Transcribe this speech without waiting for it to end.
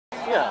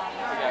Yeah.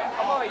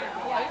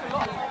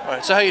 All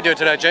right. So how you doing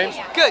tonight, James?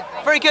 Good,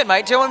 very good,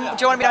 mate. Do you want me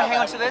to hang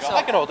on to this? Or?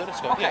 I can hold it. It's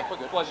good. Okay. Yeah, we're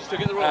good.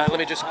 Let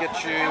me just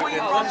get you.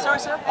 I'm sorry,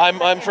 sir.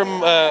 I'm from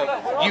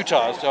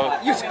Utah, so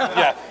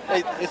yeah,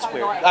 it's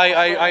weird.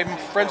 I'm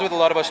friends with a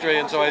lot of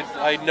Australians, so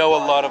I know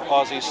a lot of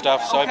Aussie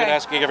stuff. So I've been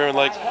asking everyone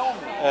like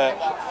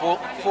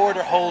Ford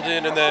or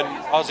Holden, and then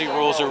Aussie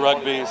rules or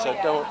rugby. So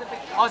don't.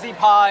 Aussie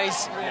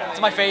pies. It's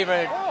my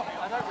favorite.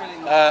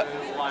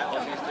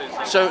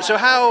 So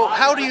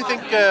how do you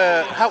think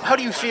how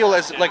do you feel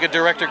as like a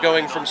director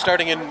going from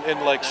starting in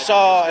like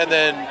Saw and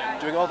then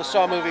doing all the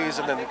Saw movies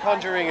and then The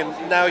Conjuring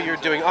and now you're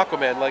doing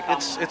Aquaman? Like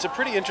it's a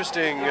pretty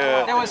interesting.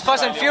 There was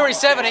Fast and Furious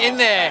 7 in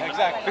there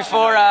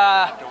before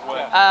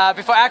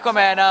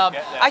Aquaman.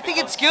 I think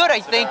it's good.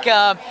 I think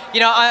you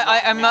know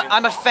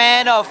I'm a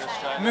fan of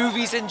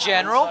movies in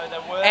general,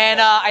 and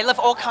I love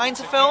all kinds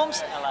of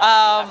films.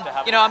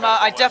 You know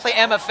I definitely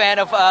am a fan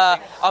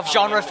of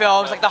genre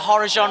films like the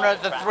horror genre,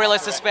 the thriller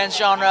suspense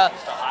genre.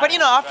 But you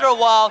know, after a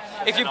while,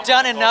 if you've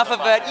done enough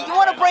of it, you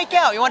want to break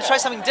out. You want to try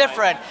something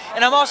different.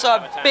 And I'm also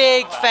a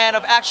big fan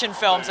of action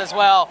films as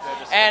well.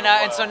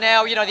 And so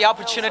now, you know, the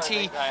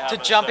opportunity to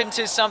jump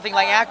into something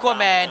like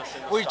Aquaman,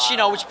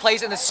 which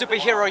plays in the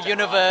superhero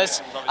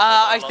universe,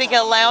 I think it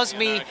allows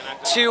me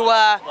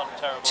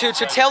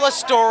to tell a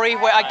story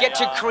where I get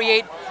to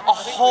create a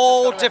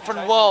whole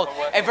different world,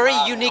 a very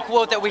unique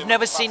world that we've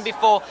never seen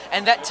before,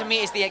 and that to me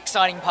is the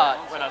exciting part.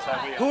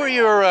 Who are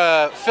your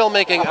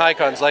filmmaking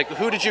icons? Like,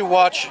 who did you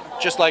watch?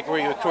 Just like, were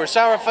you a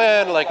Kurosawa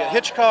fan, like a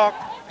Hitchcock?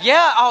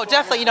 Yeah, oh,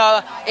 definitely. You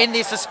know, in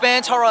the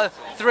suspense horror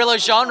thriller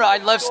genre, I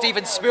love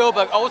Steven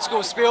Spielberg, old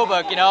school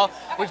Spielberg. You know,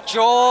 with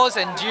Jaws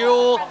and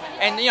Duel,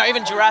 and you know,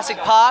 even Jurassic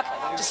Park.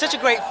 Just such a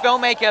great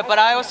filmmaker. But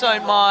I also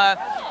admire,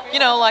 you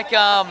know, like you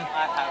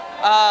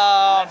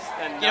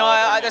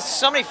know, there's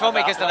so many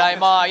filmmakers that I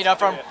admire. You know,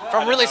 from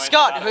Ridley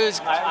Scott,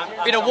 who's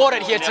been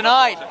awarded here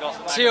tonight,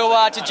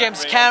 to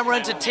James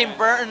Cameron, to Tim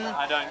Burton.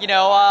 You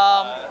know,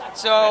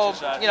 so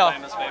you know,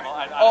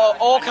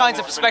 all kinds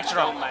of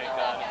spectrum.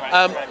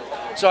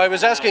 So I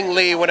was asking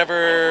Lee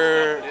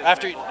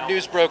after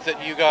news broke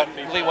that you got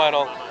Lee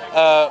Wannell,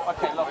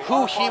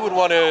 who he would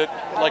want to,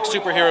 like,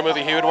 superhero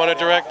movie he would want to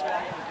direct,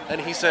 and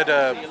he said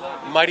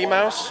Mighty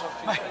Mouse.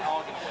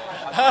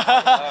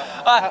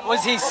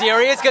 Was he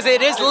serious? Because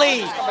it is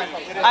Lee.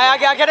 I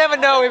can never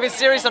know if it's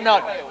serious or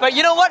not. But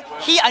you know what?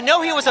 I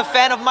know he was a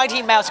fan of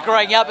Mighty Mouse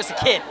growing up as a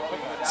kid.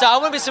 So I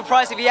wouldn't be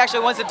surprised if he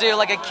actually wants to do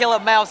like a killer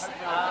mouse,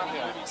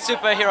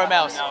 superhero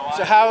mouse.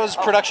 So how's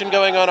production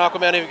going on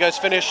Aquaman? Have you guys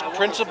finished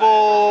principal?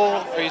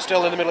 Are you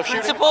still in the middle of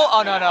shooting? Principal?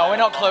 Oh no, we're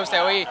not close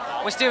there.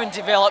 We're still in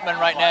development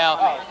right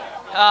now.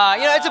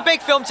 You know, it's a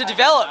big film to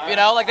develop, you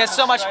know, like there's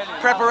so much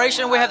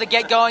preparation we have to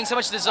get going, so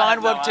much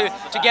design work to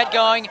get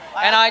going,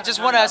 and I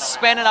just want to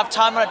spend enough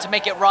time on it to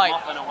make it right.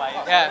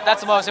 Yeah, that's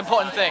the most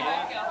important thing.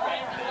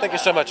 Thank you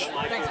so much.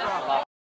 Thanks.